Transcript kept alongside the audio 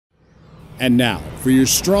And now, for your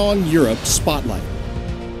Strong Europe Spotlight.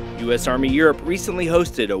 U.S. Army Europe recently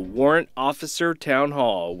hosted a warrant officer town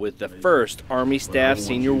hall with the first Army staff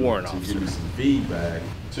senior warrant officer. Give me some feedback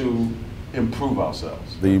to improve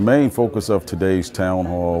ourselves. The main focus of today's town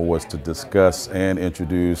hall was to discuss and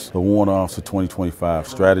introduce the Warrant Officer 2025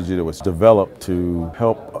 strategy that was developed to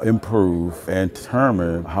help improve and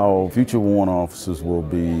determine how future warrant officers will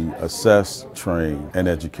be assessed, trained, and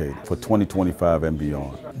educated for 2025 and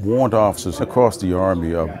beyond. Warrant officers across the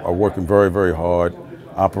Army are working very, very hard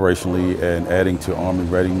operationally and adding to Army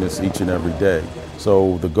readiness each and every day.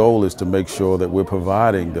 So the goal is to make sure that we're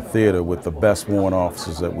providing the theater with the best warrant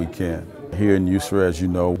officers that we can. Here in USARA, as you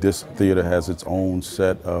know, this theater has its own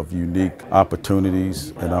set of unique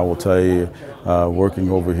opportunities, and I will tell you, working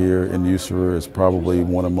over here in USARA is probably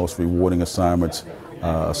one of the most rewarding assignments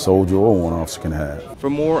a soldier or warrant officer can have. For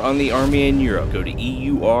more on the Army in Europe, go to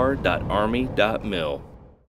eur.army.mil.